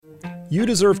You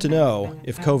deserve to know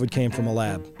if COVID came from a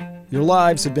lab. Your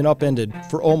lives have been upended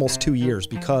for almost 2 years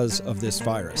because of this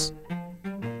virus.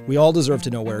 We all deserve to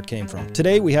know where it came from.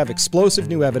 Today we have explosive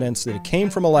new evidence that it came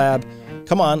from a lab.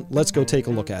 Come on, let's go take a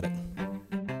look at it.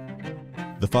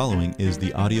 The following is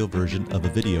the audio version of a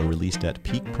video released at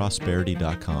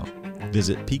peakprosperity.com.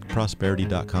 Visit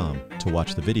peakprosperity.com to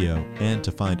watch the video and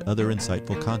to find other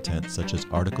insightful content such as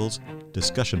articles,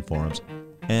 discussion forums,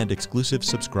 and exclusive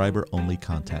subscriber-only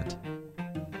content.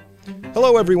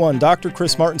 Hello everyone, Dr.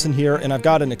 Chris Martenson here, and I've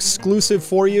got an exclusive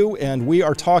for you, and we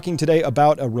are talking today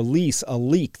about a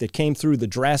leak that came through the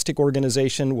Drastic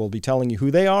organization. We'll be telling you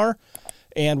who they are,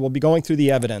 and we'll be going through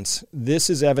the evidence. This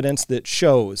is evidence that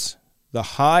shows the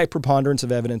high preponderance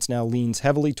of evidence now leans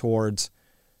heavily towards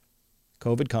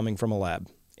COVID coming from a lab,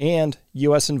 and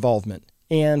U.S. involvement,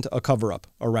 and a cover-up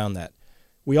around that.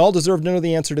 We all deserve to know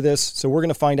the answer to this, so we're going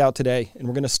to find out today, and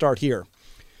we're going to start here.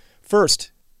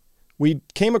 First, we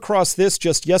came across this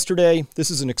just yesterday.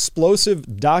 This is an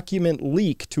explosive document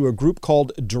leak to a group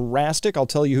called Drastic. I'll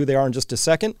tell you who they are in just a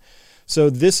second.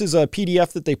 So this is a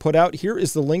PDF that they put out. Here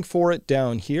is the link for it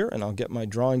down here, and I'll get my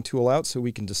drawing tool out so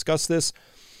we can discuss this.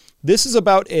 This is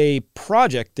about a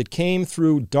project that came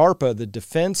through DARPA, the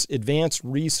Defense Advanced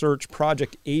Research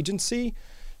Project Agency,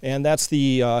 and that's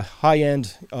the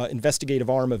high-end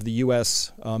investigative arm of the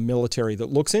U.S. Military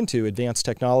that looks into advanced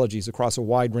technologies across a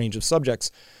wide range of subjects.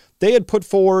 They had put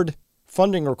forward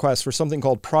funding requests for something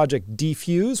called Project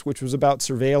Defuse, which was about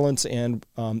surveillance and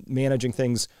managing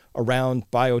things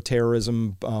around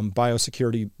bioterrorism,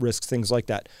 biosecurity risks, things like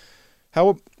that.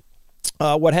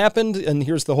 What happened, and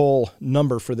here's the whole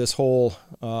number for this whole,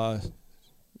 the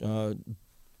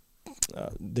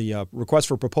request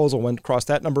for proposal went across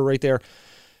that number right there.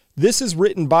 This is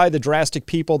written by the Drastic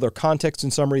people. Their context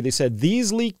and summary, they said,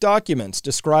 these leaked documents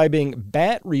describing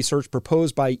bat research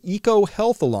proposed by Eco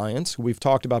Health Alliance, who we've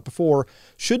talked about before,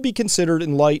 should be considered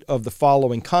in light of the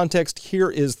following context. Here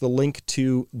is the link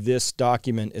to this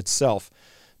document itself.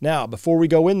 Now, before we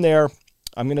go in there,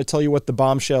 I'm going to tell you what the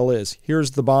bombshell is.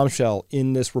 Here's the bombshell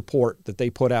in this report that they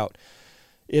put out.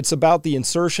 It's about the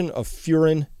insertion of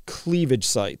furin cleavage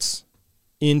sites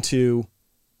into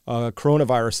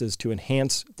coronaviruses to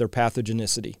enhance their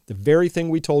pathogenicity. The very thing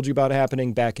we told you about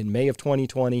happening back in May of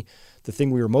 2020, the thing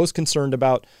we were most concerned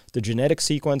about, the genetic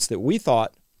sequence that we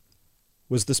thought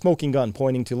was the smoking gun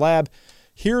pointing to lab.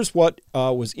 Here's what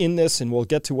was in this, and we'll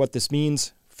get to what this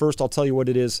means. First, I'll tell you what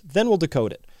it is, then we'll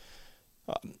decode it.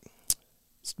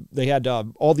 They had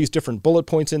all these different bullet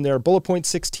points in there. Bullet point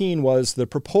 16 was the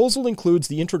proposal includes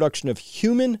the introduction of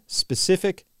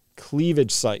human-specific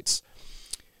cleavage sites.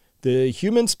 The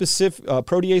human-specific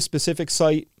protease-specific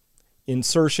site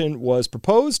insertion was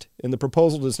proposed, and the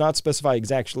proposal does not specify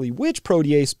exactly which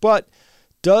protease, but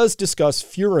does discuss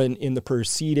furin in the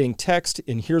preceding text.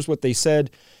 And here's what they said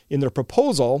in their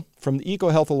proposal from the Eco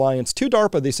Health Alliance to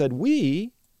DARPA. They said,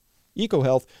 we,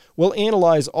 EcoHealth, will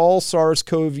analyze all SARS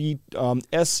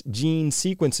CoV-2 gene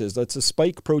sequences, that's the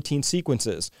spike protein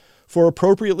sequences, for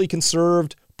appropriately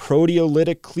conserved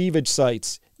proteolytic cleavage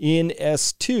sites in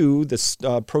S2, this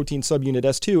protein subunit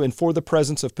S2, and for the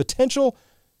presence of potential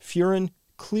furin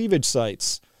cleavage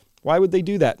sites. Why would they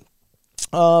do that?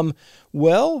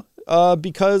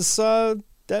 Because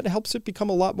that helps it become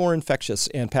a lot more infectious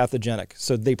and pathogenic.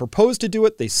 So they proposed to do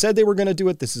it. They said they were going to do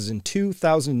it. This is in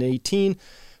 2018.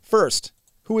 First,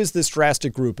 who is this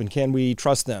Drastic group, and can we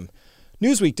trust them?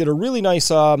 Newsweek did a really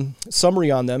nice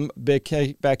summary on them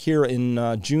back here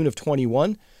in June of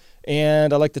 21.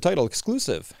 And I like the title,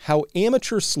 Exclusive, How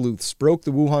Amateur Sleuths Broke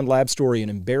the Wuhan Lab Story and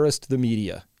Embarrassed the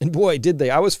Media. And boy, did they.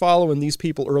 I was following these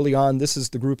people early on. This is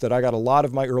the group that I got a lot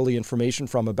of my early information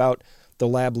from about the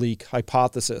lab leak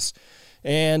hypothesis.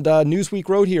 And Newsweek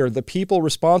wrote here, the people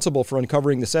responsible for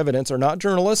uncovering this evidence are not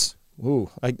journalists. Ooh,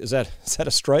 is that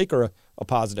a strike or a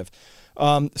positive?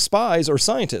 Spies or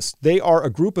scientists. They are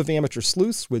a group of amateur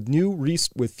sleuths with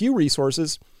few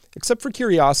resources, except for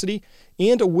curiosity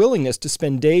and a willingness to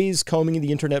spend days combing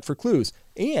the internet for clues.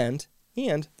 And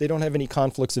they don't have any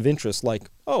conflicts of interest like,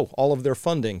 all of their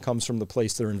funding comes from the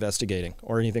place they're investigating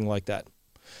or anything like that.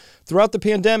 Throughout the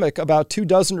pandemic, about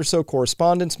 24 or so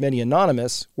correspondents, many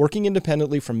anonymous, working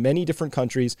independently from many different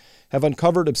countries, have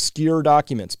uncovered obscure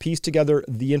documents, pieced together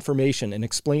the information, and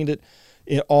explained it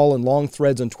all in long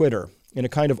threads on Twitter in a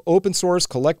kind of open source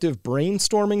collective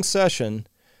brainstorming session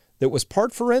that was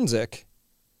part forensic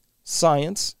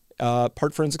science,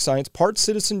 part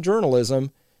citizen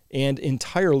journalism, and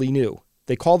entirely new.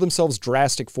 They call themselves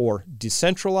Drastic for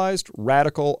Decentralized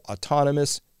Radical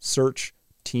Autonomous Search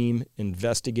Team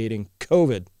Investigating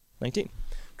COVID-19.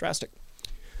 Drastic.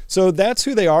 So that's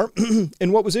who they are.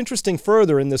 And what was interesting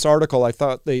further in this article, I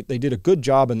thought they did a good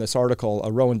job in this article.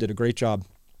 Rowan did a great job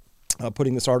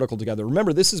putting this article together.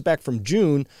 Remember, this is back from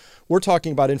June. We're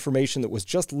talking about information that was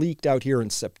just leaked out here in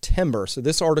September. So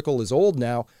this article is old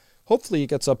now. Hopefully it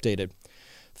gets updated.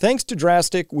 Thanks to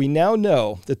Drastic, we now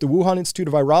know that the Wuhan Institute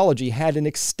of Virology had an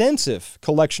extensive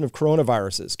collection of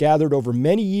coronaviruses gathered over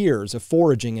many years of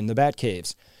foraging in the bat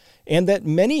caves, and that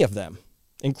many of them,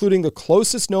 including the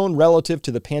closest known relative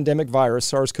to the pandemic virus,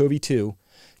 SARS CoV-2,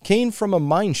 came from a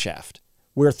mine shaft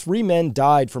where 3 men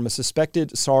died from a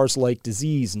suspected SARS-like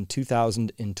disease in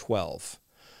 2012.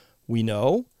 We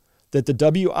know that the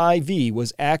WIV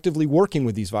was actively working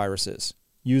with these viruses,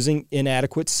 using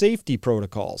inadequate safety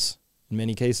protocols, in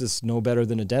many cases no better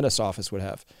than a dentist's office would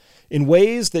have, in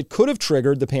ways that could have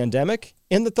triggered the pandemic,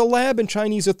 and that the lab and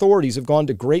Chinese authorities have gone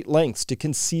to great lengths to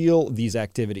conceal these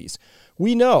activities.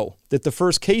 We know that the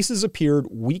first cases appeared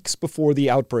weeks before the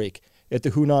outbreak at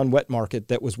the Hunan wet market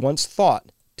that was once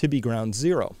thought to be ground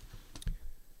zero.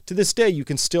 To this day, you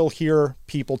can still hear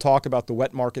people talk about the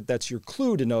wet market. That's your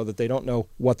clue to know that they don't know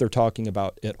what they're talking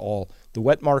about at all. The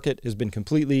wet market has been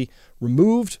completely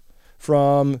removed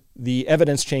from the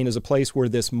evidence chain as a place where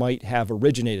this might have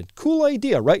originated. Cool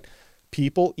idea, right?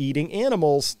 People eating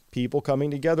animals, people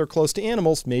coming together close to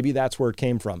animals, maybe that's where it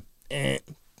came from.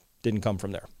 Didn't come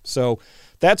from there. So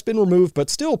that's been removed, but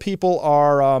still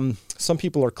some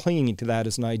people are clinging to that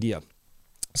as an idea.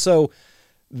 So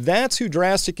that's who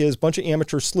Drastic is, a bunch of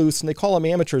amateur sleuths, and they call them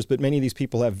amateurs, but many of these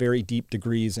people have very deep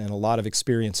degrees and a lot of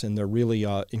experience, and they're really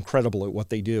incredible at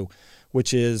what they do,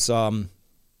 which is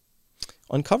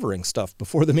uncovering stuff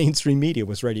before the mainstream media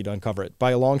was ready to uncover it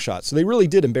by a long shot. So they really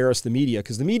did embarrass the media,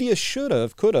 because the media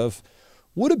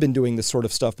would have been doing this sort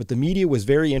of stuff, but the media was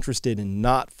very interested in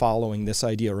not following this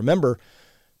idea. Remember,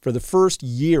 for the first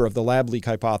year of the lab leak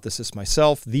hypothesis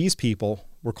myself, these people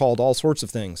were called all sorts of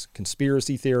things: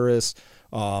 conspiracy theorists,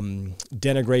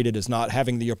 denigrated as not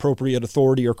having the appropriate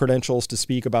authority or credentials to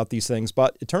speak about these things.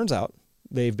 But it turns out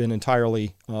they've been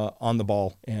entirely on the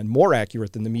ball and more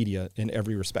accurate than the media in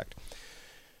every respect.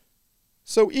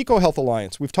 So EcoHealth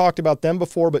Alliance, we've talked about them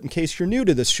before, but in case you're new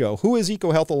to this show, who is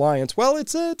EcoHealth Alliance? Well, it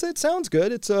sounds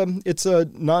good. It's a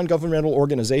non-governmental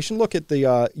organization. Look at the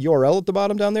URL at the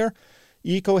bottom down there,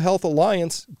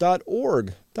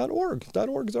 ecohealthalliance.org.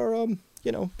 .orgs are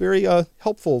very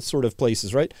helpful sort of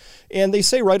places, right? And they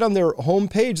say right on their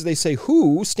homepage, they say,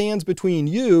 who stands between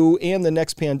you and the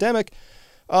next pandemic?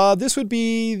 This would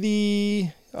be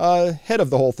the head of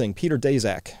the whole thing, Peter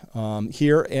Daszak,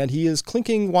 here, and he is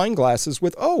clinking wine glasses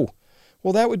with,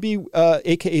 that would be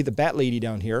AKA the Bat Lady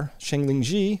down here, Shengling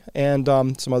Ji, and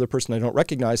some other person I don't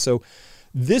recognize. So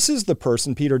this is the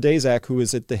person, Peter Daszak, who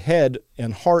is at the head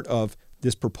and heart of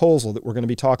this proposal that we're going to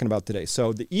be talking about today.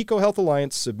 So the EcoHealth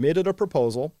Alliance submitted a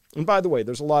proposal. And by the way,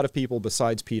 there's a lot of people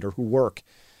besides Peter who work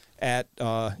at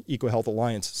EcoHealth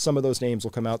Alliance. Some of those names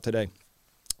will come out today.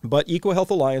 But EcoHealth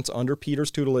Alliance, under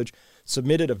Peter's tutelage,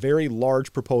 submitted a very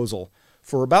large proposal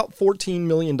for about $14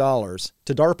 million to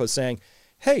DARPA, saying,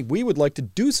 hey, we would like to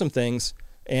do some things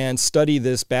and study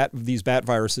these bat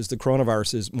viruses, the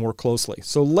coronaviruses, more closely.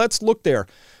 So let's look there.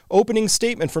 Opening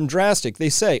statement from Drastic. They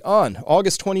say, on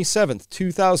August 27th,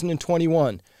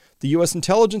 2021, the U.S.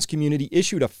 intelligence community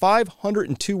issued a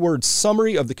 502-word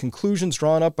summary of the conclusions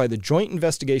drawn up by the joint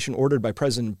investigation ordered by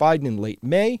President Biden in late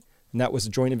May, and that was a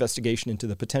joint investigation into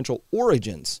the potential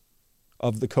origins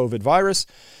of the COVID virus.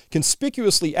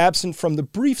 Conspicuously absent from the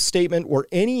brief statement were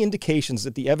any indications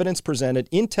that the evidence presented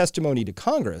in testimony to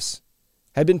Congress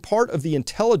had been part of the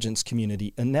intelligence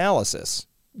community analysis.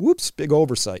 Whoops, big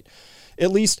oversight.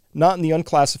 At least not in the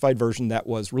unclassified version that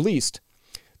was released.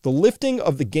 The lifting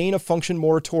of the gain-of-function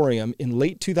moratorium in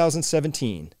late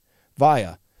 2017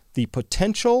 via the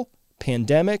Potential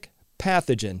Pandemic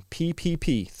Pathogen,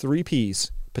 PPP, 3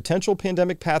 Ps, Potential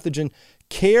Pandemic Pathogen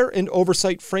Care and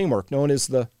Oversight Framework, known as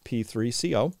the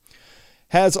P3CO,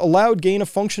 has allowed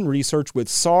gain-of-function research with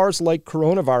SARS-like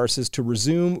coronaviruses to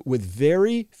resume with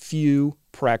very few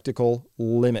practical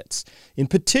limits. In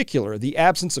particular, the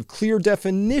absence of clear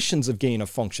definitions of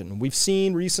gain-of-function. We've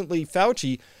seen recently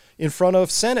Fauci in front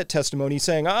of Senate testimony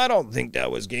saying, I don't think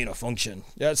that was gain-of-function.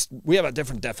 We have a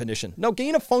different definition. No,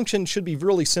 gain-of-function should be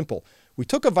really simple. We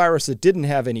took a virus that didn't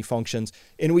have any functions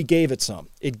and we gave it some.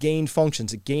 It gained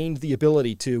functions. It gained the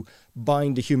ability to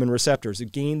bind to human receptors.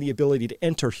 It gained the ability to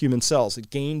enter human cells. It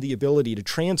gained the ability to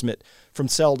transmit from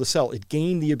cell to cell. It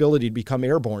gained the ability to become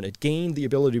airborne. It gained the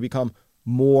ability to become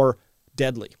more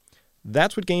deadly.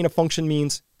 That's what gain of function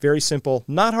means. Very simple,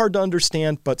 not hard to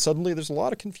understand, but suddenly there's a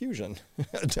lot of confusion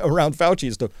around Fauci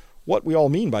as to what we all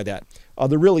mean by that.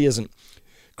 There really isn't.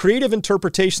 creative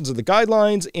interpretations of the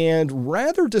guidelines, and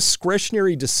rather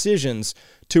discretionary decisions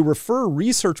to refer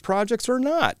research projects or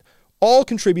not, all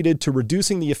contributed to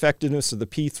reducing the effectiveness of the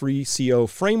P3CO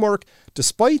framework,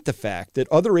 despite the fact that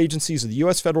other agencies of the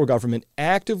U.S. federal government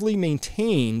actively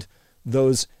maintained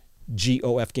those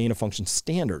GOF gain-of-function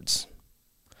standards.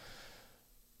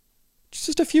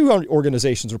 Just a few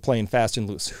organizations were playing fast and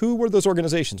loose. Who were those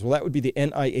organizations? Well, that would be the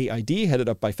NIAID, headed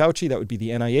up by Fauci. That would be the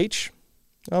NIH.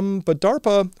 But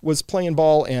DARPA was playing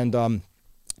ball and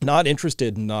not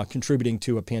interested in contributing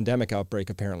to a pandemic outbreak,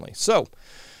 apparently. So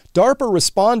DARPA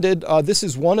responded. This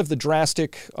is one of the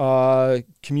drastic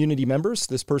community members,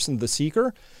 this person, the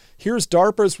seeker. Here's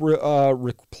DARPA's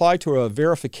reply to a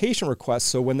verification request.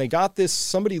 So when they got this,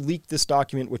 somebody leaked this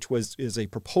document, which is a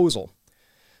proposal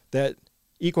that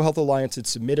EcoHealth Alliance had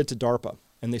submitted to DARPA.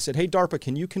 And they said, hey, DARPA,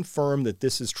 can you confirm that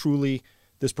this is truly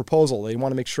this proposal? They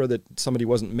want to make sure that somebody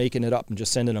wasn't making it up and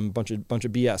just sending them a bunch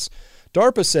of BS.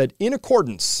 DARPA said, in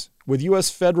accordance with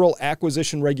U.S. federal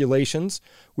acquisition regulations,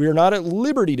 we are not at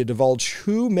liberty to divulge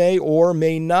who may or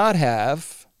may not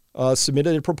have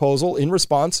submitted a proposal in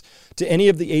response to any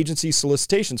of the agency's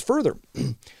solicitations. Further,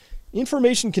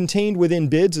 information contained within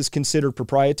bids is considered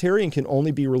proprietary and can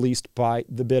only be released by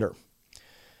the bidder.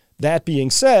 That being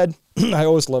said, I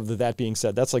always love that being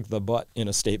said. That's like the but in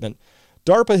a statement.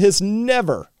 DARPA has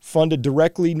never funded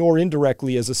directly nor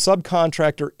indirectly as a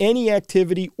subcontractor any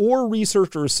activity or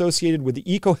research associated with the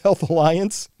EcoHealth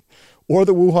Alliance or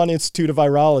the Wuhan Institute of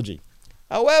Virology.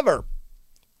 However,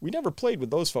 we never played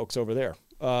with those folks over there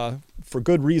for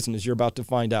good reason, as you're about to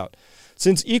find out.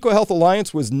 Since EcoHealth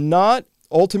Alliance was not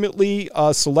ultimately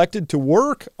selected to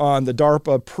work on the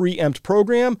DARPA preempt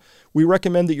program, we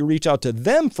recommend that you reach out to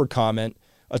them for comment.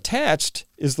 Attached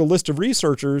is the list of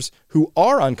researchers who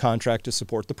are on contract to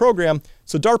support the program.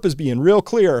 So DARPA's being real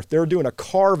clear. They're doing a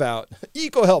carve-out.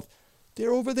 EcoHealth,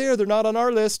 they're over there. They're not on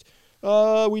our list.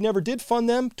 We never did fund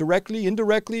them directly,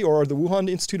 indirectly, or the Wuhan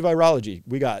Institute of Virology.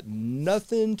 We got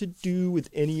nothing to do with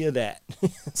any of that.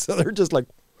 So they're just like,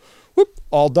 whoop,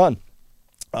 all done.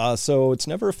 So it's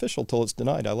never official till it's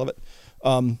denied. I love it.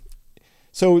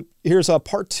 So here's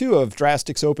part 2 of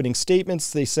Drastic's opening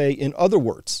statements. They say, in other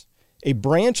words, a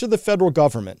branch of the federal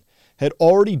government had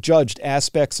already judged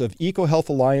aspects of EcoHealth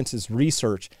Alliance's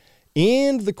research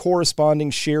and the corresponding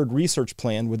shared research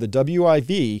plan with the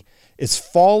WIV as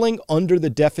falling under the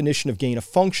definition of gain of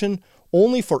function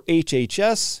only for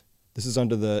HHS, this is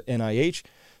under the NIH,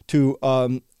 to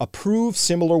approve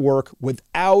similar work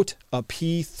without a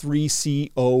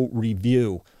P3CO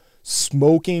review.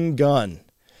 Smoking gun.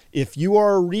 If you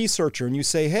are a researcher and you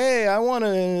say, hey, I want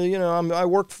to, I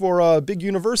work for a big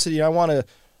university, I want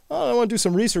to do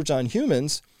some research on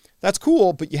humans, that's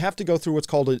cool, but you have to go through what's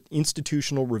called an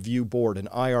institutional review board, an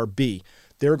IRB.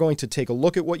 They're going to take a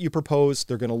look at what you propose.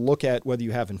 They're going to look at whether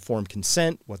you have informed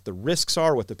consent, what the risks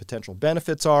are, what the potential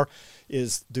benefits are.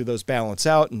 Do those balance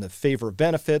out in the favor of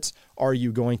benefits? Are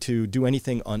you going to do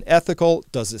anything unethical?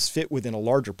 Does this fit within a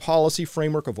larger policy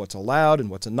framework of what's allowed and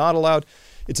what's not allowed?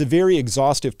 It's a very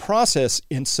exhaustive process.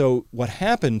 And so what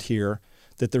happened here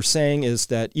that they're saying is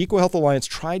that EcoHealth Alliance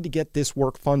tried to get this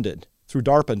work funded through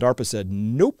DARPA, and DARPA said,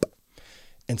 nope.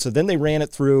 And so then they ran it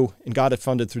through and got it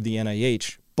funded through the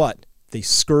NIH, but they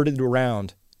skirted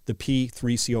around the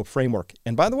P3CO framework.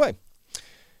 And by the way,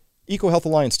 EcoHealth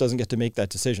Alliance doesn't get to make that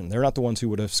decision. They're not the ones who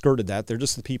would have skirted that. They're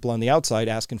just the people on the outside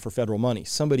asking for federal money.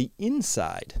 Somebody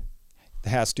inside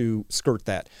has to skirt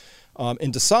that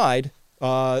and decide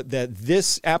that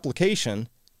this application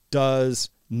does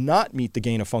not meet the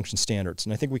gain of function standards.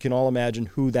 And I think we can all imagine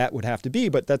who that would have to be,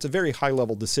 but that's a very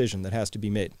high-level decision that has to be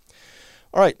made.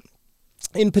 All right.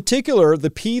 In particular, the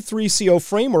P3CO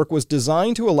framework was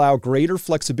designed to allow greater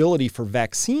flexibility for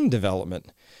vaccine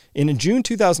development. And in June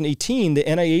 2018, the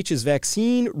NIH's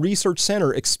Vaccine Research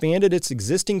Center expanded its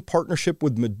existing partnership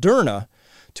with Moderna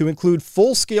to include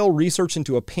full-scale research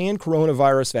into a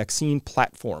pan-coronavirus vaccine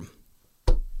platform.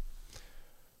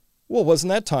 Well, wasn't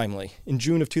that timely? In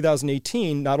June of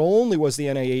 2018, not only was the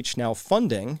NIH now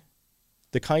funding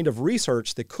the kind of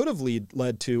research that could have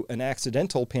led to an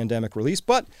accidental pandemic release,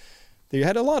 but they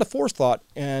had a lot of forethought,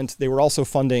 and they were also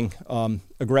funding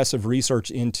aggressive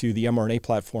research into the mRNA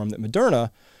platform that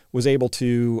Moderna was able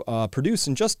to produce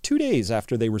in just 2 days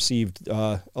after they received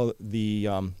the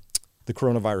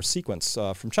coronavirus sequence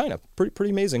from China.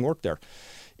 Pretty amazing work there.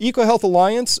 EcoHealth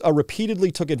Alliance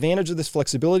repeatedly took advantage of this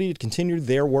flexibility to continue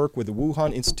their work with the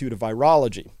Wuhan Institute of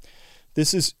Virology.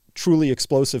 This is truly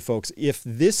explosive, folks. If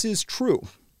this is true,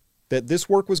 that this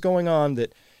work was going on,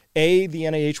 that the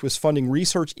NIH was funding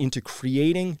research into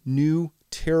creating new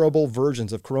terrible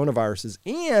versions of coronaviruses,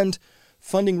 and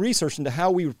funding research into how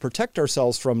we would protect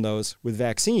ourselves from those with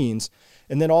vaccines,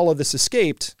 and then all of this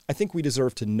escaped, I think we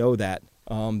deserve to know that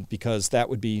because that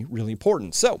would be really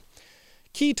important. So,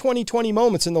 key 2020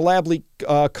 moments in the lab leak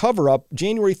cover-up.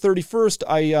 January 31st,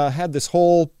 I had this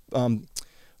whole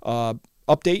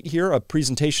update here, a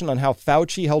presentation on how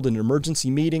Fauci held an emergency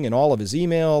meeting and all of his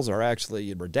emails are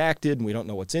actually redacted and we don't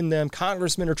know what's in them.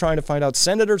 Congressmen are trying to find out.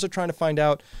 Senators are trying to find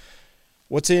out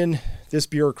what's in this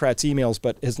bureaucrat's emails,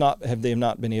 but they have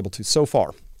not been able to so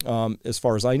far, as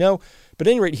far as I know. But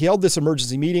at any rate, he held this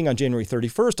emergency meeting on January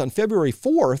 31st. On February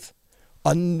 4th,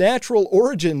 a natural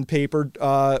origin paper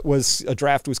a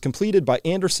draft was completed by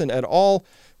Anderson et al.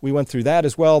 We went through that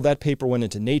as well. That paper went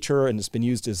into Nature and it's been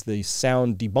used as the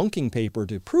sound debunking paper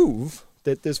to prove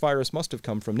that this virus must have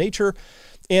come from nature.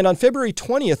 And on February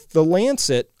 20th, The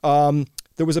Lancet,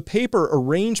 there was a paper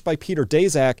arranged by Peter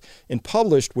Daszak and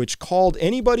published which called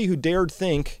anybody who dared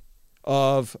think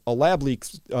of a lab leak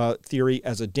theory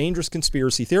as a dangerous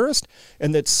conspiracy theorist,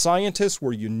 and that scientists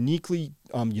were uniquely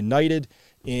united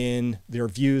in their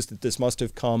views that this must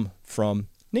have come from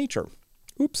nature.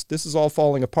 Oops, this is all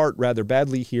falling apart rather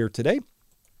badly here today.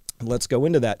 Let's go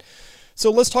into that. So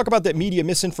let's talk about that media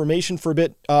misinformation for a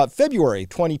bit. February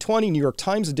 2020, New York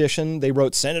Times edition, they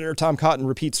wrote, Senator Tom Cotton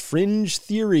repeats fringe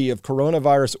theory of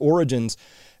coronavirus origins.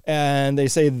 And they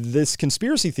say this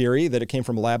conspiracy theory that it came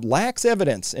from a lab lacks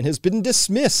evidence and has been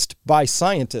dismissed by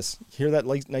scientists. Hear that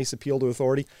nice appeal to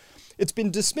authority? It's been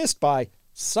dismissed by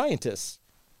scientists.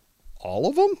 All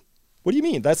of them? What do you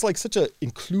mean? That's like such an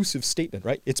inclusive statement,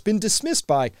 right? It's been dismissed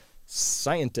by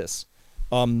scientists.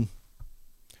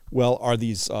 Well, are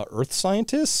these earth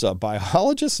scientists,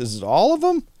 biologists? Is it all of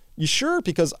them? You sure?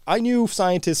 Because I knew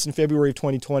scientists in February of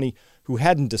 2020 who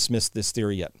hadn't dismissed this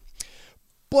theory yet.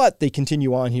 But they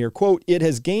continue on here, quote, it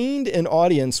has gained an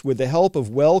audience with the help of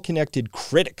well-connected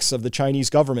critics of the Chinese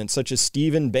government, such as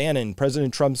Stephen Bannon,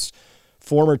 President Trump's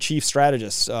former chief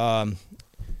strategist. I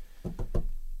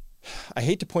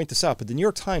hate to point this out, but the New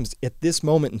York Times at this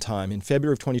moment in time, in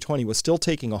February of 2020, was still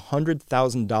taking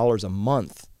 $100,000 a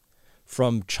month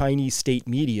from Chinese state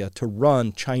media to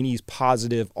run Chinese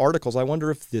positive articles. I wonder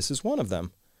if this is one of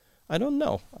them. I don't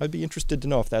know. I'd be interested to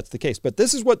know if that's the case. But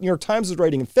this is what New York Times is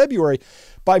writing in February.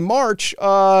 By March,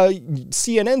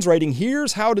 CNN's writing,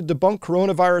 here's how to debunk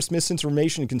coronavirus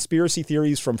misinformation and conspiracy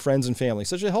theories from friends and family.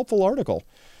 Such a helpful article.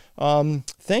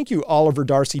 Thank you, Oliver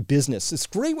Darcy Business. It's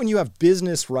great when you have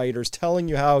business writers telling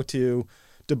you how to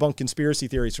debunk conspiracy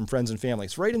theories from friends and family.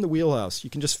 It's right in the wheelhouse. You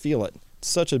can just feel it. It's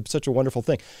such a wonderful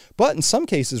thing. But in some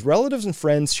cases, relatives and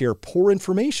friends share poor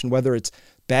information, whether it's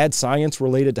bad science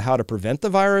related to how to prevent the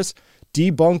virus,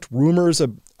 debunked rumors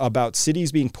about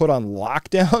cities being put on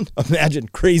lockdown. Imagine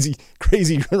crazy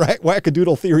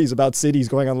wackadoodle theories about cities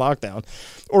going on lockdown,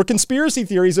 or conspiracy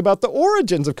theories about the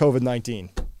origins of COVID-19.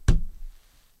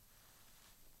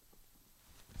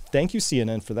 Thank you,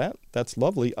 CNN, for that. That's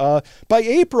lovely. By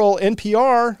April,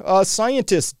 NPR,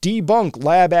 scientists debunk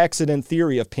lab accident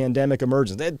theory of pandemic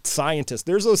emergence. Scientists.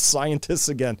 There's those scientists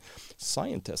again.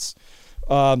 Scientists.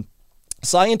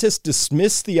 Scientists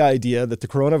dismiss the idea that the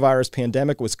coronavirus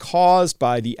pandemic was caused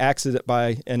by an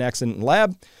accident in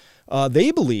lab.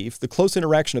 They believe the close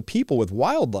interaction of people with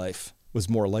wildlife was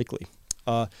more likely.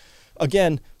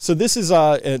 Again, so this is,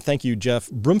 thank you, Jeff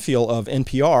Broomfield of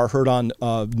NPR, heard on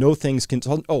All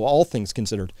Things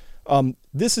Considered.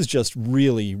 This is just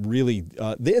really, really,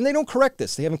 and they don't correct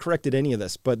this. They haven't corrected any of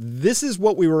this, but this is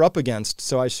what we were up against.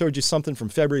 So I showed you something from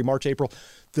February, March, April.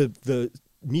 The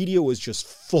media was just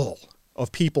full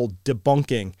of people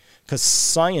debunking because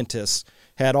scientists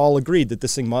had all agreed that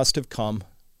this thing must have come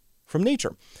from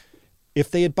nature.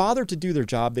 If they had bothered to do their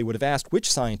job, they would have asked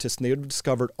which scientists, and they would have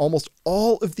discovered almost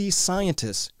all of these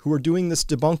scientists who are doing this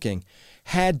debunking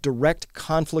had direct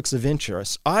conflicts of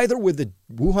interest, either with the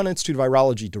Wuhan Institute of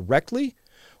Virology directly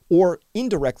or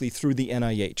indirectly through the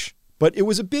NIH. But it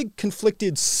was a big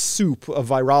conflicted soup of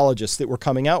virologists that were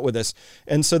coming out with this.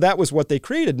 And so that was what they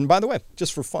created. And by the way,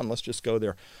 just for fun, let's just go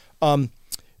there.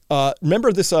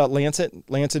 Remember this Lancet?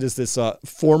 Lancet is this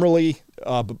formerly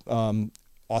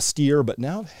austere but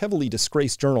now heavily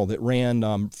disgraced journal that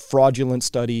ran fraudulent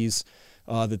studies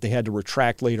that they had to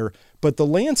retract later. But the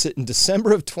Lancet in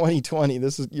December of 2020,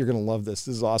 you're going to love this.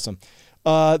 This is awesome.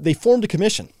 They formed a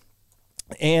commission.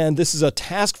 And this is a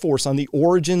task force on the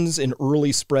origins and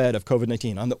early spread of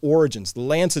COVID-19, on the origins. The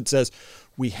Lancet says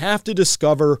we have to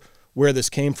discover where this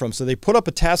came from. So they put up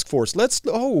a task force. Let's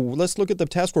look at the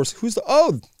task force.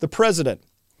 The president,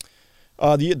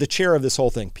 the chair of this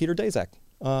whole thing, Peter Daszak.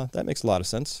 That makes a lot of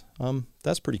sense.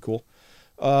 That's pretty cool.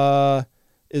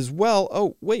 As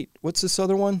well, what's this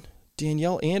other one?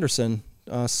 Danielle Anderson,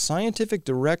 scientific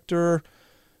director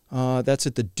That's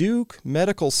at the Duke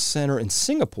Medical Center in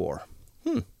Singapore.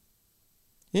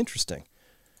 Interesting.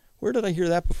 Where did I hear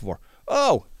that before?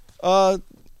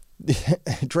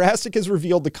 Drastic has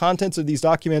revealed the contents of these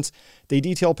documents. They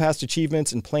detail past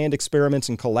achievements and planned experiments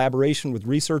in collaboration with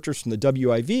researchers from the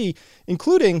WIV,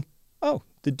 including,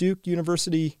 the Duke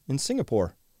University in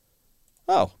Singapore.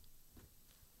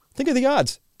 Think of the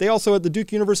odds. They also, at the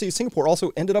Duke University of Singapore,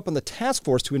 also ended up on the task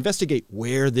force to investigate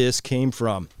where this came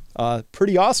from.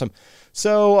 Pretty awesome.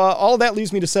 So all that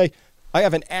leaves me to say, I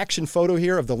have an action photo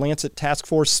here of the Lancet task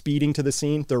force speeding to the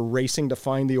scene. They're racing to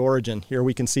find the origin. Here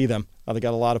we can see them. They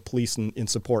got a lot of police in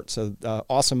support. So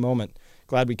awesome moment.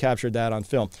 Glad we captured that on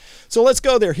film. So let's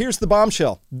go there. Here's the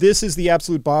bombshell. This is the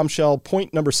absolute bombshell.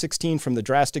 Point number 16 from the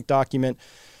Drastic document.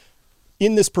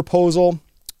 In this proposal,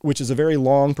 which is a very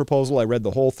long proposal, I read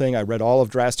the whole thing. I read all of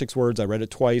Drastic's words. I read it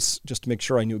twice just to make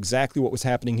sure I knew exactly what was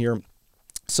happening here.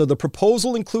 So the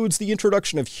proposal includes the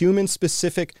introduction of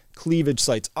human-specific cleavage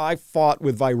sites. I fought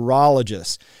with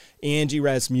virologists, Angie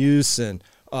Rasmussen,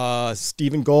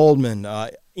 Stephen Goldman,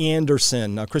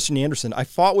 Christian Anderson. I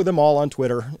fought with them all on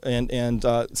Twitter and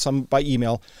some by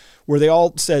email, where they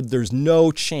all said there's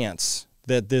no chance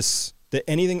that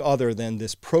anything other than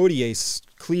this protease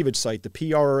cleavage site, the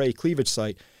PRRA cleavage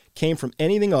site, came from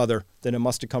anything other than it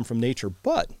must have come from nature.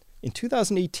 But in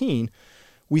 2018,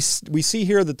 we see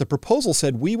here that the proposal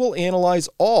said we will analyze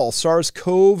all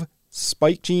SARS-CoV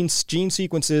spike gene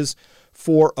sequences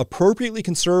for appropriately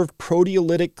conserved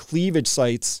proteolytic cleavage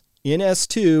sites in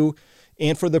S2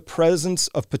 and for the presence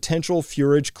of potential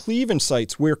furage cleavage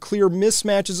sites where clear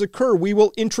mismatches occur. We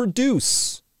will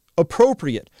introduce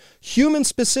appropriate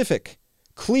human-specific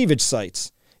cleavage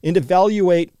sites and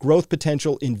evaluate growth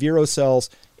potential in vero cells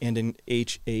and in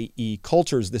HAE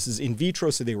cultures. This is in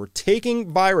vitro, so they were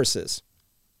taking coronaviruses,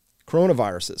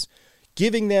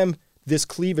 giving them this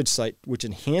cleavage site, which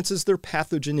enhances their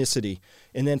pathogenicity,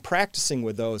 and then practicing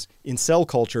with those in cell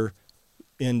culture,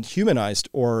 in humanized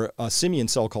or simian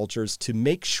cell cultures to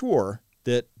make sure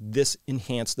that this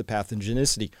enhanced the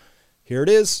pathogenicity. Here it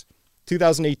is,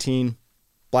 2018,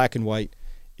 black and white,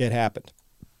 it happened.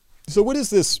 So what is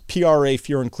this PRA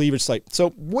furin cleavage site?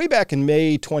 So way back in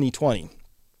May 2020,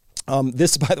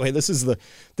 this, by the way, this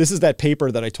is that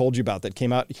paper that I told you about that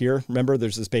came out here. Remember,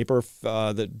 there's this paper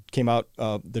that came out.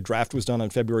 The draft was done on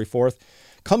February 4th.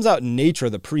 Comes out in Nature,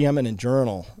 the preeminent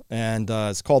journal, and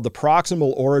it's called The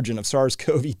Proximal Origin of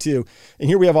SARS-CoV-2. And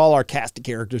here we have all our cast of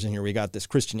characters in here. We got this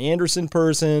Christian Anderson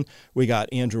person. We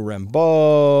got Andrew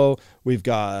Rimbaud. We've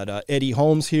got Eddie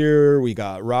Holmes here. We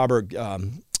got Robert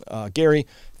Gary.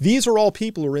 These are all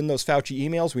people who are in those Fauci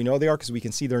emails. We know they are because we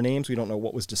can see their names. We don't know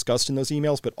what was discussed in those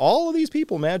emails, but all of these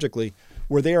people magically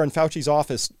were there in Fauci's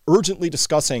office urgently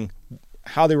discussing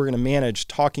how they were going to manage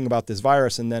talking about this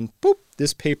virus, and then boop,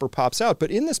 this paper pops out. But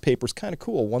in this paper is kind of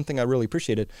cool. One thing I really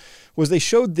appreciated was they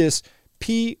showed this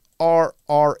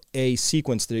PRRA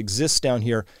sequence that exists down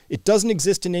here. It doesn't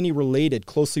exist in any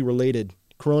closely related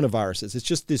coronaviruses. It's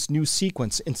just this new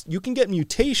sequence. And you can get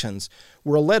mutations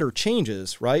where a letter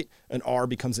changes, right? An R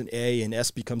becomes an A, an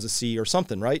S becomes a C or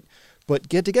something, right? But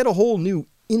to get a whole new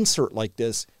insert like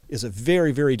this is a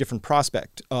very, very different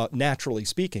prospect, naturally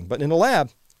speaking. But in a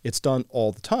lab, it's done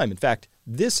all the time. In fact,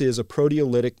 this is a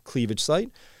proteolytic cleavage site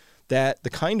that the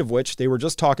kind of which they were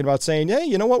just talking about saying, hey,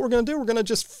 you know what we're going to do? We're going to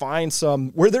just find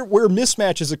some, where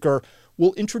mismatches occur,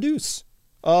 we'll introduce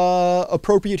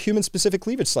appropriate human-specific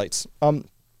cleavage sites.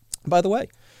 By the way,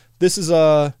 this is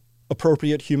a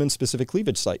appropriate human-specific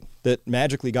cleavage site that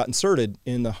magically got inserted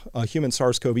in the human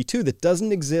SARS-CoV-2 that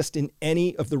doesn't exist in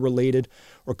any of the related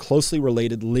or closely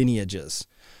related lineages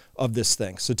of this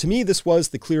thing. So to me, this was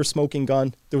the clear smoking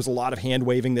gun. There was a lot of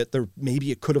hand-waving that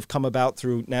maybe it could have come about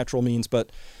through natural means,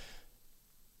 but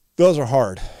those are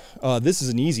hard. This is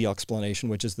an easy explanation,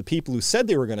 which is the people who said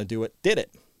they were going to do it did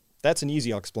it. That's an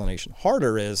easy explanation.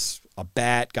 Harder is a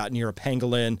bat got near a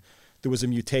pangolin, there was a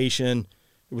mutation,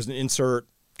 it was an insert,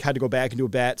 had to go back into a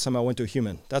bat, somehow went to a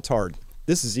human. That's hard.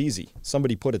 This is easy.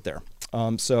 Somebody put it there.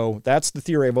 So that's the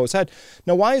theory I've always had.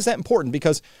 Now, why is that important?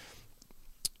 Because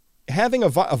having a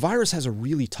virus has a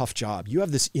really tough job. You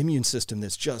have this immune system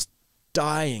that's just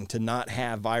dying to not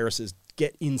have viruses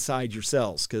get inside your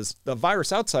cells, because the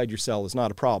virus outside your cell is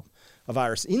not a problem. A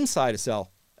virus inside a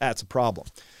cell, that's a problem.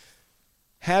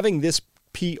 Having this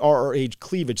PRRA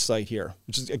cleavage site here,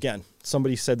 which is, again,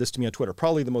 somebody said this to me on Twitter,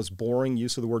 probably the most boring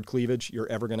use of the word cleavage you're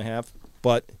ever going to have,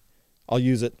 but I'll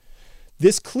use it.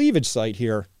 This cleavage site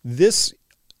here,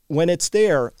 when it's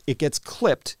there, it gets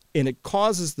clipped and it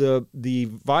causes the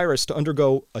virus to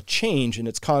undergo a change in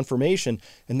its conformation,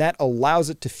 and that allows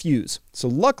it to fuse. So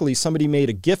luckily, somebody made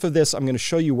a GIF of this. I'm going to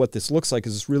show you what this looks like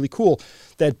because it's really cool.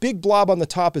 That big blob on the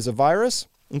top is a virus,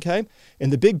 okay?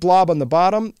 And the big blob on the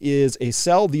bottom is a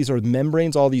cell. These are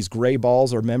membranes. All these gray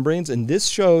balls are membranes, and this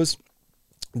shows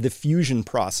the fusion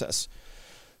process.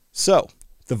 So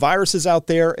the virus is out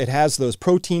there. It has those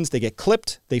proteins. They get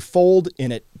clipped, they fold,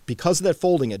 and because of that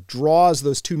folding, it draws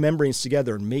those two membranes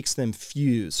together and makes them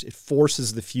fuse. It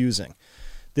forces the fusing.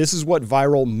 This is what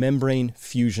viral membrane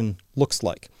fusion looks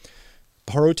like.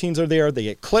 Proteins are there, they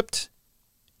get clipped,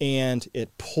 and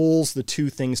it pulls the two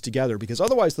things together because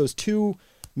otherwise those two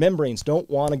membranes don't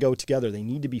want to go together. They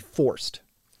need to be forced.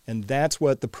 And that's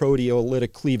what the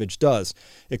proteolytic cleavage does.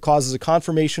 It causes a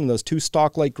conformation of those two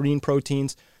stalk-like green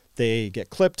proteins. They get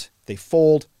clipped, they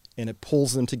fold, and it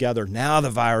pulls them together. Now the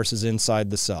virus is inside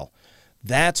the cell.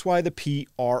 That's why the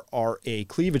PRRA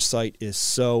cleavage site is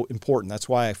so important. That's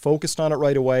why I focused on it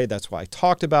right away. That's why I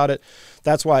talked about it.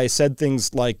 That's why I said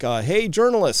things like, hey,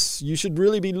 journalists, you should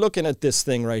really be looking at this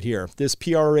thing right here, this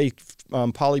PRRA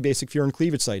polybasic furin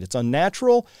cleavage site. It's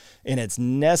unnatural and it's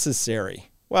necessary.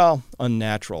 Well,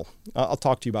 unnatural. I'll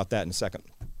talk to you about that in a second.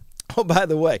 Oh, by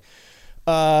the way,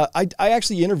 I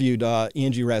actually interviewed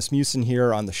Angie Rasmussen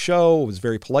here on the show. I was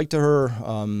very polite to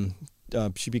her.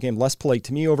 She became less polite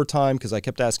to me over time because I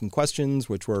kept asking questions,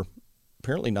 which were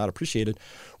apparently not appreciated.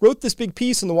 Wrote this big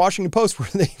piece in the Washington Post where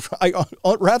they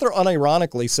rather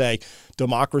unironically say,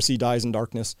 democracy dies in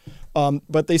darkness.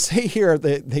 But they say here,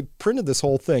 they printed this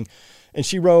whole thing. And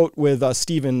she wrote with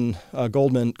Stephen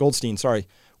Goldstein,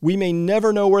 we may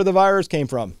never know where the virus came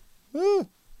from.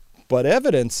 But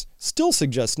evidence still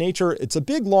suggests nature. It's a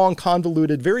big, long,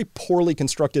 convoluted, very poorly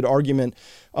constructed argument,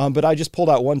 but I just pulled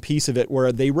out one piece of it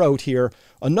where they wrote here,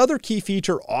 another key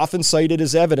feature often cited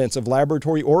as evidence of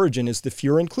laboratory origin is the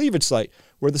furin cleavage site,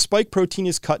 where the spike protein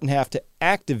is cut in half to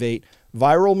activate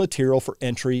viral material for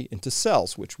entry into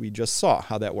cells, which we just saw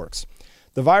how that works.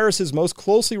 The viruses most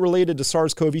closely related to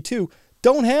SARS CoV-2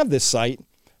 don't have this site,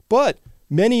 but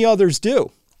many others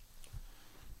do.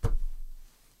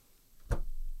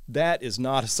 That is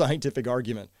not a scientific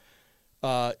argument.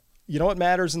 You know what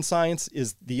matters in science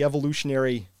is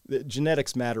the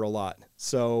genetics matter a lot.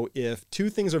 So if two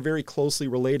things are very closely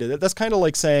related, that's kind of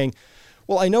like saying,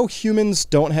 well, I know humans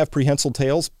don't have prehensile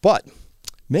tails, but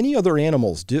many other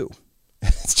animals do.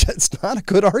 It's not a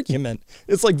good argument.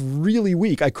 It's like really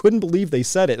weak. I couldn't believe they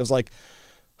said it. It was like,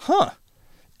 huh.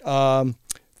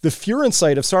 The furin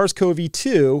site of SARS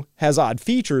CoV-2 has odd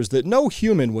features that no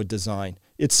human would design.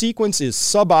 Its sequence is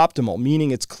suboptimal,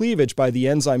 meaning its cleavage by the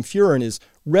enzyme furin is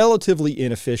relatively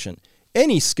inefficient.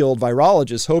 Any skilled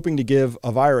virologist hoping to give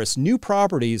a virus new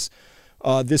properties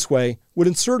this way would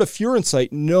insert a furin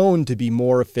site known to be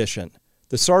more efficient.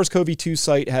 The SARS-CoV-2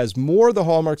 site has more of the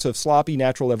hallmarks of sloppy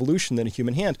natural evolution than a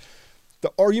human hand.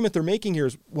 The argument they're making here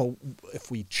is, well, if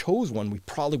we chose one, we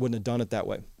probably wouldn't have done it that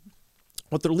way.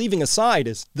 What they're leaving aside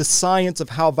is the science of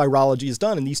how virology is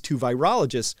done, and these two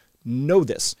virologists know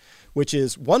this, which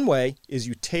is one way is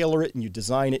you tailor it and you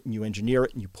design it and you engineer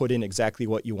it and you put in exactly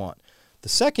what you want. The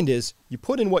second is you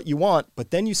put in what you want, but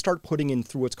then you start putting in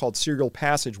through what's called serial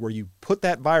passage, where you put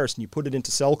that virus and you put it into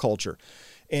cell culture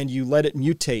and you let it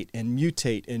mutate and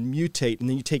mutate and mutate. And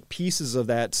then you take pieces of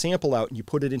that sample out and you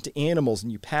put it into animals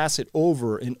and you pass it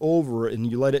over and over and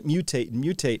you let it mutate and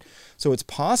mutate. So it's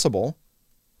possible,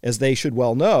 as they should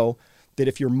well know, that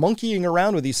if you're monkeying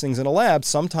around with these things in a lab,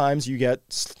 sometimes you get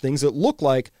things that look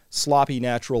like sloppy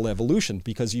natural evolution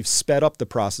because you've sped up the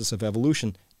process of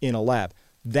evolution in a lab.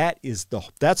 That's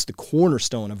the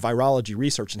cornerstone of virology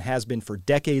research and has been for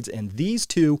decades, and these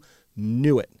two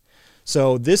knew it.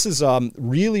 So this is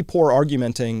really poor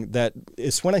argumenting. That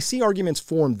is, when I see arguments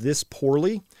formed this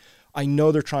poorly, I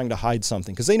know they're trying to hide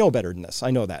something because they know better than this.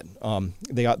 I know that.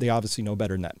 They obviously know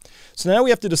better than that. So now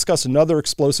we have to discuss another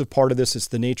explosive part of this. It's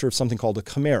the nature of something called a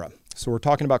chimera. So we're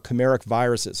talking about chimeric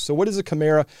viruses. So what is a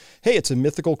chimera? Hey, it's a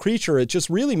mythical creature. It just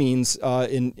really means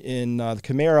in the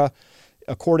chimera,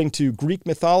 according to Greek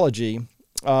mythology,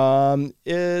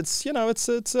 it's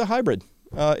a hybrid.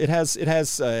 It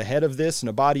has a head of this and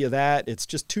a body of that. It's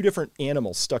just two different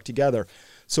animals stuck together.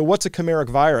 So what's a chimeric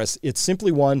virus? It's simply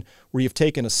one where you've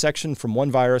taken a section from one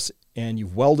virus and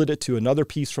you've welded it to another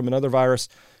piece from another virus,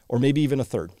 or maybe even a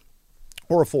third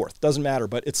or a fourth. Doesn't matter,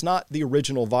 but it's not the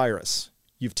original virus.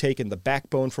 You've taken the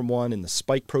backbone from one and the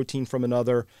spike protein from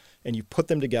another, and you put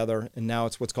them together, and now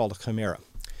it's what's called a chimera.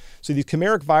 So these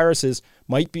chimeric viruses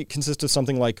might consist of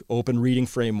something like open reading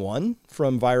frame 1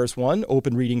 from virus 1,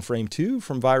 open reading frame 2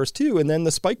 from virus 2, and then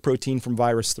the spike protein from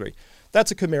virus 3.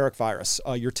 That's a chimeric virus.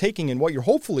 You're taking, and what you're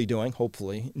hopefully doing,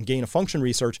 in gain-of-function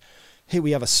research, hey,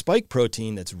 we have a spike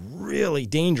protein that's really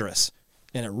dangerous,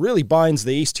 and it really binds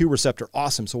the ACE2 receptor.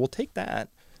 Awesome. So we'll take that.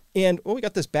 And we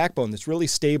got this backbone that's really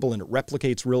stable and it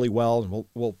replicates really well. And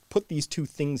we'll put these two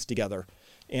things together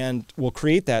and we'll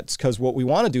create that, because what we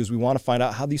want to do is we want to find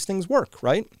out how these things work,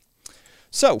 right?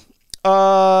 So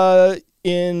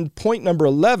in point number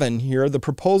 11 here, the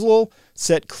proposal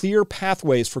set clear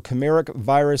pathways for chimeric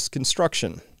virus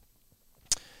construction.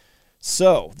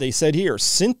 So they said here,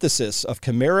 synthesis of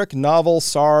chimeric novel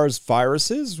SARS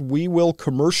viruses, we will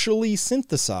commercially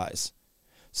synthesize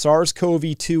SARS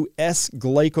CoV-2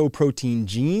 S-glycoprotein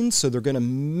genes. So they're going to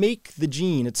make the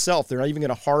gene itself. They're not even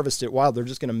going to harvest it wild. They're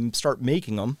just going to start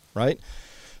making them, right?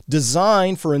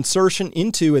 Designed for insertion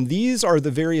into, and these are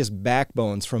the various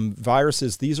backbones from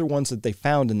viruses. These are ones that they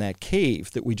found in that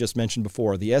cave that we just mentioned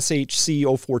before, the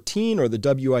SHC014 or the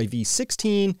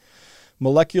WIV16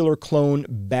 molecular clone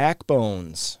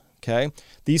backbones. Okay,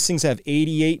 these things have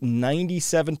 88 and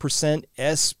 97%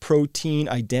 S protein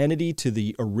identity to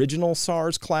the original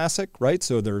SARS classic, right?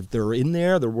 So they're in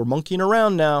there. We're monkeying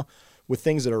around now with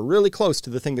things that are really close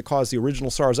to the thing that caused the original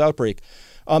SARS outbreak.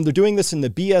 They're doing this in the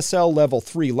BSL level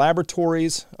 3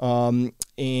 laboratories,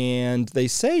 and they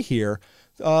say here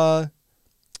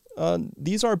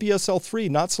these are BSL-3,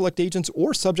 not select agents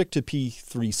or subject to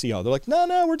P3CL. They're like,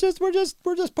 no, we're just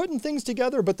putting things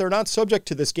together, but they're not subject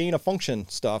to this gain of function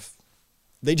stuff.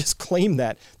 They just claim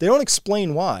that. They don't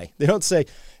explain why. They don't say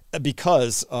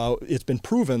because it's been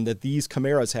proven that these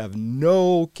chimeras have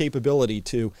no capability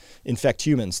to infect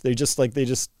humans. They just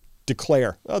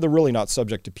declare, they're really not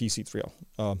subject to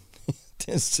PC3L.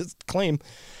 It's just a claim.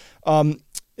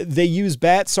 They use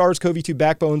bat SARS-CoV-2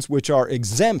 backbones, which are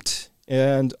exempt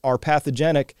and are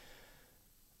pathogenic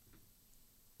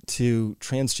to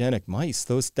transgenic mice.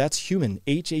 that's human,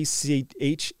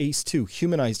 ACE2,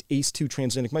 humanized ACE2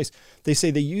 transgenic mice. They say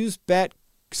they use bat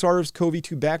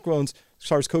SARS-CoV-2 backbones,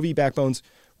 SARS-CoV backbones,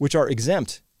 which are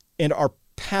exempt and are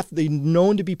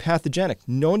known to be pathogenic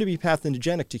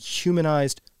to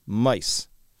humanized mice.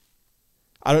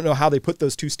 I don't know how they put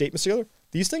those two statements together.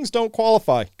 These things don't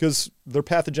qualify because they're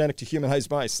pathogenic to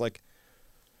humanized mice. Like,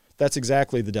 that's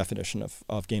exactly the definition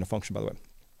of gain of function, by the way.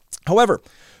 However,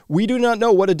 we do not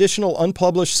know what additional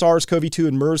unpublished SARS-CoV-2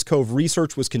 and MERS-CoV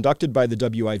research was conducted by the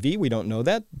WIV. We don't know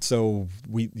that. So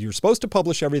you're supposed to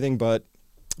publish everything, but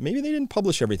maybe they didn't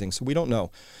publish everything, so we don't know.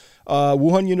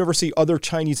 Wuhan University, other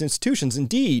Chinese institutions,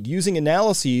 indeed, using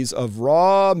analyses of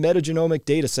raw metagenomic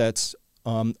data sets,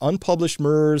 unpublished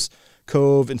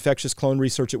MERS-CoV infectious clone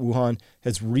research at Wuhan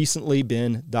has recently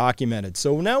been documented.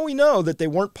 So now we know that they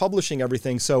weren't publishing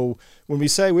everything. So when we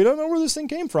say we don't know where this thing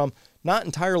came from, not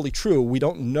entirely true. We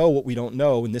don't know what we don't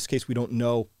know. In this case, we don't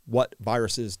know what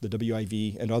viruses the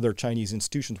WIV and other Chinese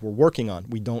institutions were working on.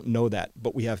 We don't know that,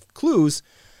 but we have clues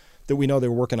that we know they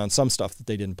were working on some stuff that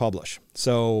they didn't publish.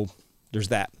 So there's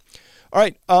that. All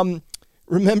right.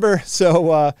 Remember,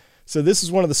 so this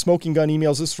is one of the smoking gun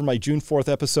emails. This is from my June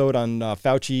 4th episode on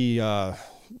Fauci,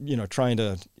 trying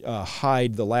to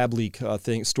hide the lab leak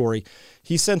story.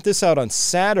 He sent this out on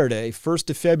Saturday, 1st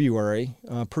of February,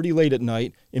 pretty late at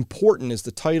night. Important is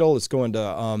the title. It's going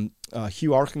to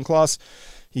Hugh Arkansas.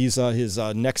 He's his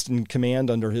next in command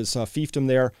under his fiefdom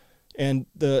there. And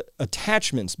the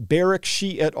attachments, Barrick,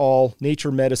 Shi et al., Nature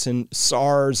Medicine,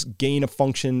 SARS,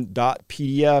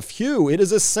 gain-of-function.pdf. Hugh, it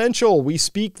is essential. We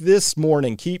speak this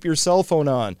morning. Keep your cell phone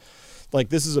on. Like,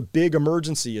 this is a big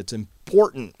emergency. It's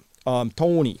important.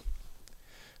 Tony.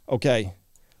 Okay.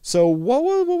 So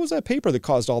what was that paper that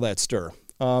caused all that stir?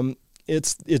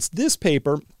 It's this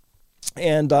paper.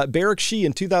 And Barrick Shi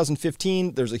in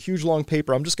 2015, there's a huge long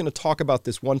paper. I'm just going to talk about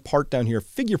this one part down here.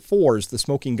 Figure 4 is the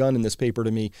smoking gun in this paper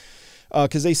to me.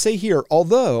 Because they say here,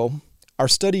 although our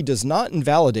study does not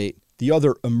invalidate the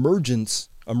other emergence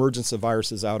of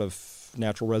viruses out of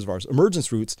natural reservoirs, emergence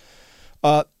routes,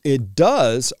 it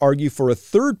does argue for a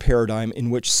third paradigm in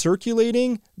which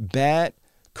circulating bat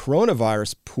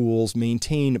coronavirus pools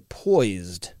maintain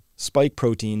poised spike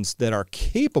proteins that are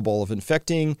capable of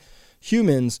infecting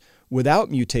humans without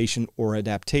mutation or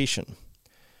adaptation.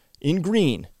 In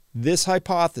green, this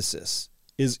hypothesis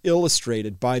is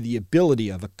illustrated by the ability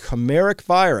of a chimeric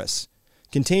virus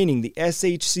containing the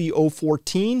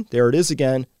SHC014, there it is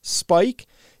again, spike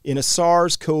in a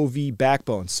SARS-CoV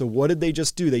backbone. So what did they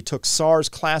just do? They took SARS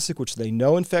classic, which they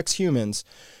know infects humans,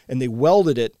 and they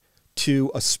welded it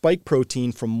to a spike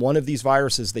protein from one of these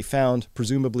viruses they found,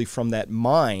 presumably from that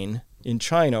mine in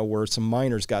China where some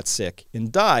miners got sick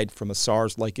and died from a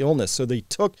SARS-like illness. So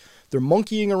they're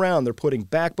monkeying around. They're putting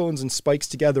backbones and spikes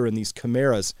together in these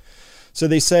chimeras. So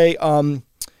they say,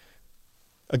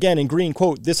 again, in green,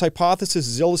 quote, this hypothesis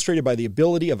is illustrated by the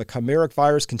ability of a chimeric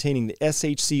virus containing the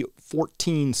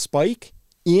SHC14 spike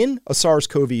in a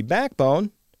SARS-CoV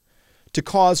backbone to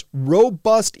cause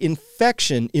robust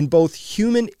infection in both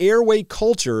human airway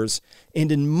cultures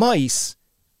and in mice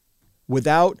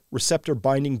without receptor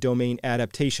binding domain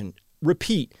adaptation.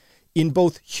 Repeat, in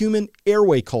both human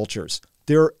airway cultures.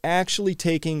 They're actually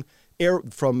taking air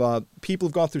from people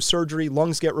who've gone through surgery,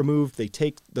 lungs get removed, they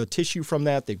take the tissue from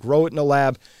that, they grow it in a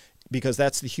lab because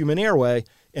that's the human airway,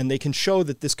 and they can show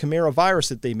that this chimera virus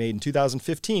that they made in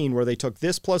 2015, where they took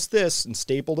this plus this and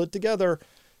stapled it together,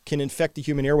 can infect the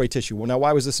human airway tissue. Well, now,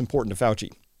 why was this important to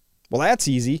Fauci? Well, that's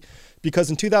easy,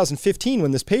 because in 2015,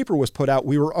 when this paper was put out,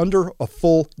 we were under a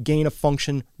full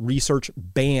gain-of-function research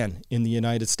ban in the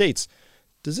United States.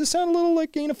 Does this sound a little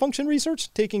like gain-of-function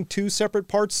research? Taking two separate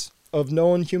parts of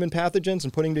known human pathogens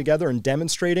and putting together and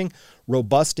demonstrating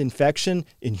robust infection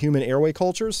in human airway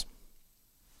cultures?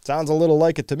 Sounds a little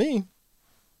like it to me,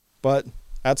 but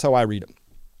that's how I read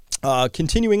it.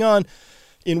 Continuing on,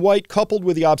 in white, coupled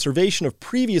with the observation of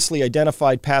previously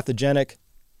identified pathogenic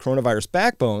coronavirus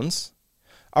backbones,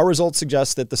 our results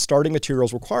suggest that the starting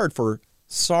materials required for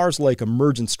SARS-like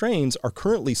emergent strains are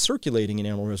currently circulating in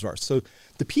animal reservoirs. So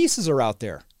the pieces are out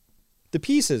there. The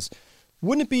pieces.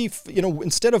 Wouldn't it be,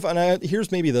 instead of, and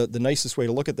here's maybe the nicest way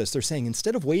to look at this, they're saying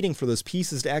instead of waiting for those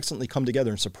pieces to accidentally come together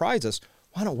and surprise us,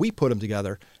 why don't we put them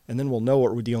together and then we'll know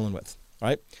what we're dealing with,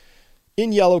 right?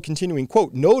 In yellow, continuing,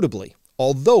 quote, notably,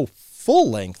 although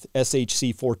full-length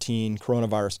SHC14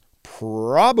 coronavirus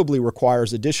probably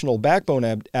requires additional backbone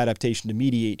adaptation to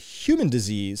mediate human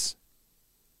disease,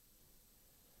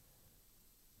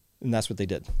 and that's what they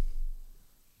did.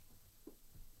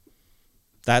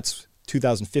 That's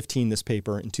 2015, this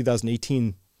paper. In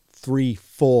 2018, 3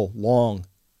 full, long,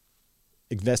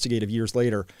 investigative years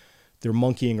later, they're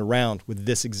monkeying around with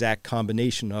this exact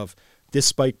combination of this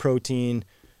spike protein,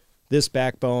 this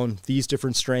backbone, these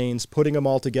different strains, putting them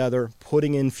all together,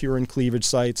 putting in furin cleavage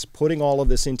sites, putting all of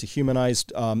this into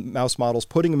humanized mouse models,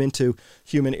 putting them into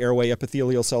human airway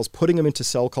epithelial cells, putting them into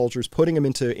cell cultures, putting them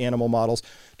into animal models,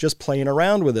 just playing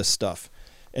around with this stuff.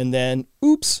 And then,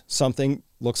 oops, something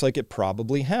looks like it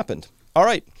probably happened. All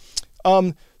right.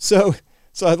 So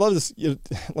I love this.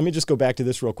 Let me just go back to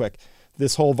this real quick.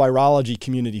 This whole virology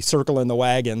community circling the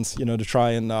wagons, to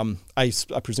try and, I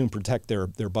presume, protect their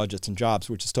budgets and jobs,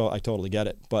 which is I totally get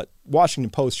it. But Washington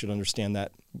Post should understand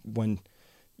that when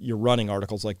you're running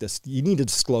articles like this, you need to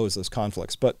disclose those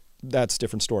conflicts. But that's a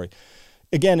different story.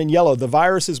 Again, in yellow, the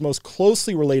virus is most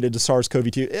closely related to SARS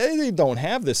CoV-2. They don't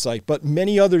have this site, but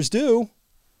many others do.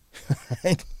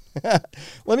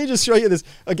 Let me just show you this.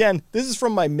 Again, this is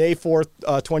from my May 4th,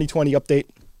 2020 update.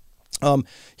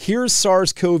 Here's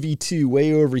SARS-CoV-2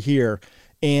 way over here.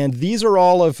 And these are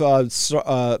all of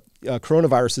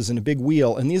coronaviruses in a big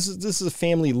wheel. And this is a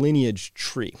family lineage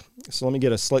tree. So let me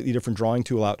get a slightly different drawing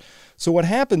tool out. So what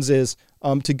happens is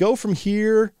to go from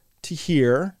here to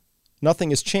here,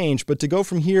 nothing has changed. But to go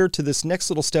from here to this next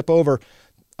little step over,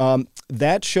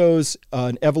 that shows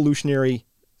an evolutionary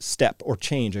step or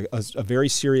change, a very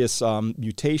serious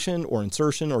mutation or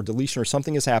insertion or deletion or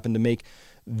something has happened to make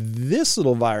this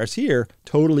little virus here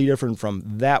totally different from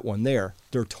that one there.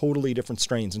 They're totally different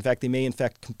strains. In fact, they may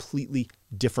infect completely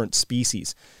different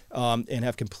species and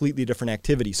have completely different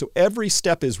activity. So every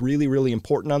step is really, really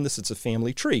important on this. It's a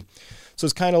family tree. So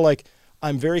it's kind of like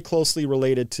I'm very closely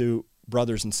related to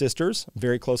brothers and sisters,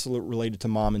 very closely related to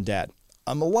mom and dad.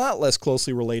 I'm a lot less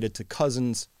closely related to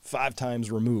cousins 5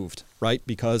 times removed, right?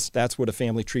 Because that's what a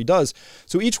family tree does.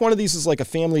 So each one of these is like a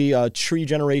family tree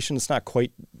generation. It's not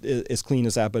quite as clean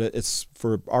as that, but it's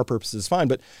for our purposes fine.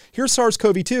 But here's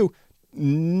SARS-CoV-2.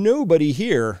 Nobody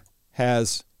here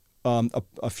has a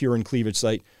furin cleavage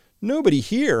site. Nobody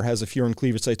here has a furin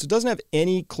cleavage site. So it doesn't have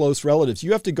any close relatives.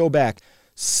 You have to go back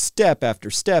step after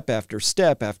step after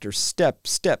step after step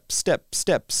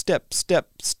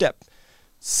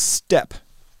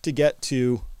to get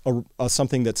to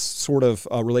something that's sort of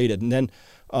related. And then,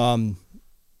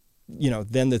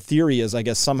 then the theory is, I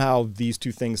guess, somehow these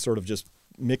two things sort of just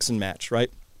mix and match, right?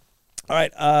 All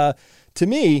right. To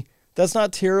me, that's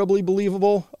not terribly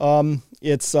believable.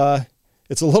 It's a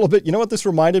little bit, you know what this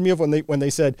reminded me of when they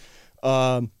said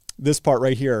this part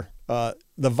right here,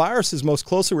 the virus is most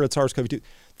closely related to SARS-CoV-2.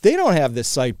 They don't have this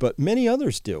site, but many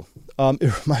others do.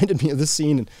 It reminded me of this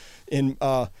scene in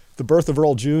The Birth of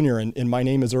Earl Jr. in My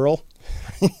Name is Earl.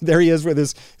 There he is with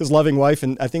his loving wife,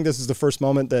 and I think this is the first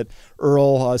moment that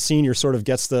Earl Sr. sort of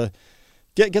gets the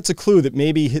gets a clue that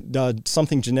maybe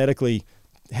something genetically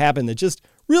happened that just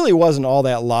really wasn't all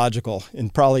that logical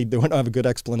and probably they don't have a good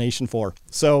explanation for.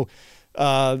 So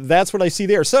that's what I see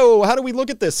there. So how do we look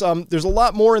at this? There's a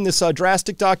lot more in this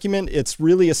drastic document. It's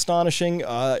really astonishing.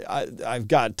 I've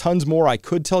got tons more I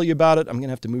could tell you about it. I'm going to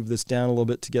have to move this down a little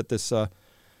bit to get this.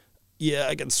 Yeah,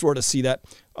 I can sort of see that.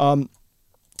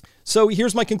 So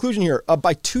here's my conclusion here.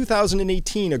 By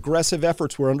 2018, aggressive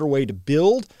efforts were underway to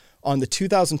build on the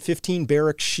 2015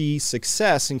 Barrick-Shih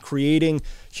success in creating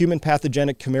human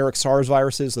pathogenic chimeric SARS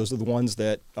viruses. Those are the ones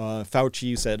that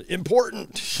Fauci said,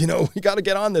 important, we got to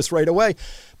get on this right away.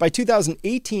 By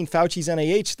 2018, Fauci's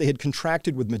NIH, they had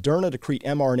contracted with Moderna to create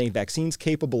mRNA vaccines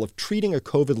capable of treating a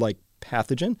COVID-like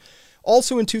pathogen.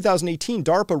 Also in 2018,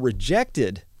 DARPA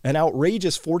rejected an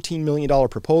outrageous $14 million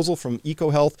proposal from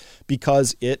EcoHealth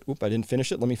because I didn't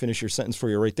finish it. Let me finish your sentence for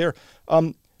you right there.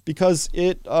 Because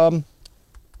it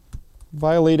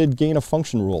violated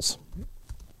gain-of-function rules.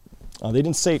 They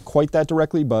didn't say it quite that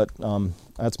directly, but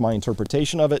that's my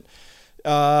interpretation of it.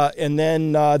 And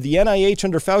then the NIH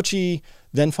under Fauci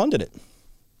then funded it.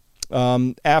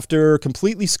 After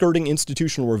completely skirting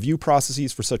institutional review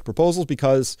processes for such proposals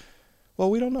because,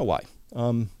 well, we don't know why.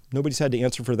 Nobody's had to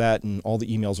answer for that, and all the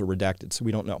emails are redacted, so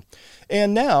we don't know.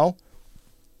 And now,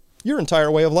 your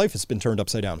entire way of life has been turned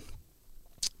upside down.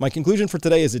 My conclusion for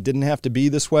today is it didn't have to be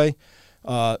this way.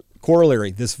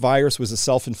 Corollary, this virus was a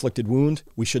self-inflicted wound.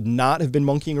 We should not have been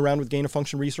monkeying around with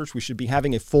gain-of-function research. We should be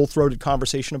having a full-throated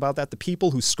conversation about that. The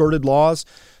people who skirted laws,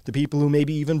 the people who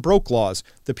maybe even broke laws,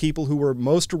 the people who were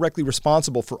most directly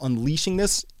responsible for unleashing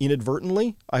this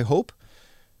inadvertently, I hope,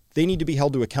 they need to be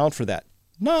held to account for that.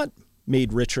 Not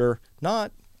made richer,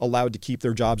 not allowed to keep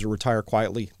their jobs or retire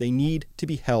quietly. They need to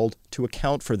be held to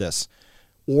account for this,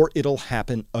 or it'll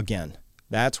happen again.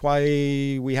 That's why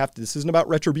we have to, this isn't about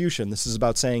retribution. This is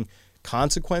about saying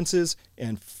consequences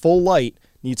and full light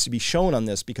needs to be shown on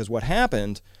this because what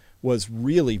happened was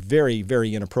really very,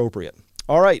 very inappropriate.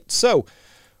 All right, so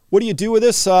what do you do with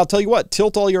this? I'll tell you what,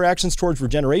 tilt all your actions towards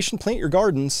regeneration, plant your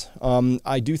gardens.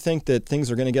 I do think that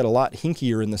things are going to get a lot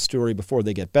hinkier in this story before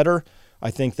they get better. I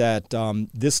think that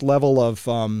this level of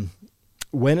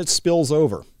when it spills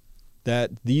over,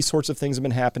 that these sorts of things have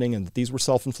been happening and that these were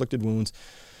self-inflicted wounds.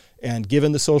 And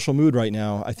given the social mood right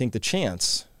now, I think the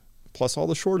chance, plus all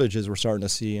the shortages we're starting to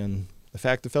see and the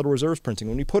fact the Federal Reserve's printing,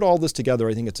 when we put all this together,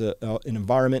 I think it's an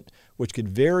environment which could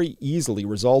very easily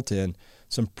result in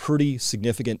some pretty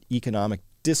significant economic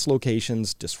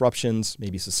dislocations, disruptions,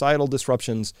 maybe societal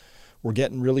disruptions. We're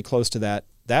getting really close to that.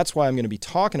 That's why I'm going to be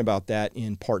talking about that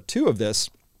in part 2 of this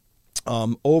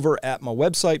over at my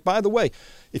website. By the way,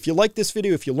 if you like this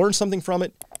video, if you learned something from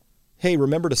it, hey,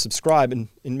 remember to subscribe and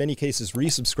in many cases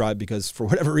resubscribe because for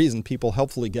whatever reason, people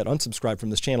helpfully get unsubscribed from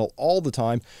this channel all the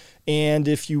time. And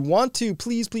if you want to,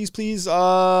 please, please, please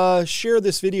share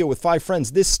this video with 5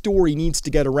 friends. This story needs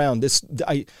to get around.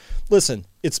 Listen,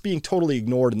 it's being totally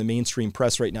ignored in the mainstream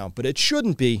press right now, but it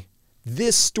shouldn't be.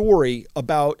 This story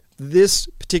about this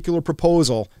particular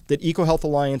proposal that EcoHealth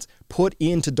Alliance put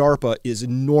into DARPA is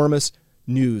enormous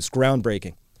news,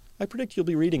 groundbreaking. I predict you'll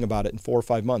be reading about it in 4 or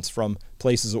 5 months from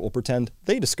places that will pretend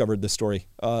they discovered this story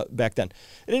back then.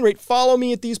 At any rate, follow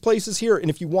me at these places here.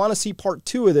 And if you want to see part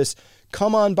 2 of this,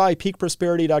 come on by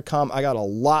peakprosperity.com. I got a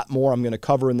lot more I'm going to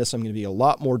cover in this. I'm going to be a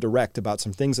lot more direct about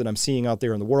some things that I'm seeing out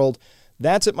there in the world.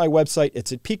 That's at my website.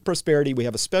 It's at Peak Prosperity. We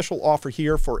have a special offer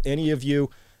here for any of you.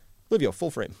 Livio,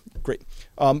 full frame. Great.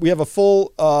 We have a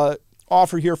full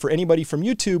offer here for anybody from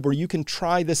YouTube where you can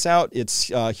try this out.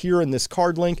 It's here in this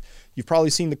card link. You've probably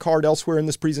seen the card elsewhere in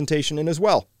this presentation and as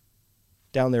well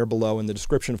down there below in the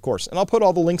description, of course. And I'll put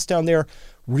all the links down there.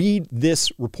 Read this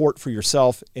report for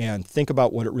yourself and think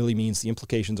about what it really means. The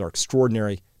implications are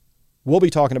extraordinary. We'll be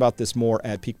talking about this more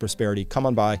at Peak Prosperity. Come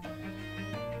on by.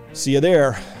 See you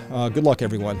there. Good luck,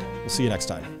 everyone. We'll see you next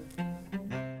time.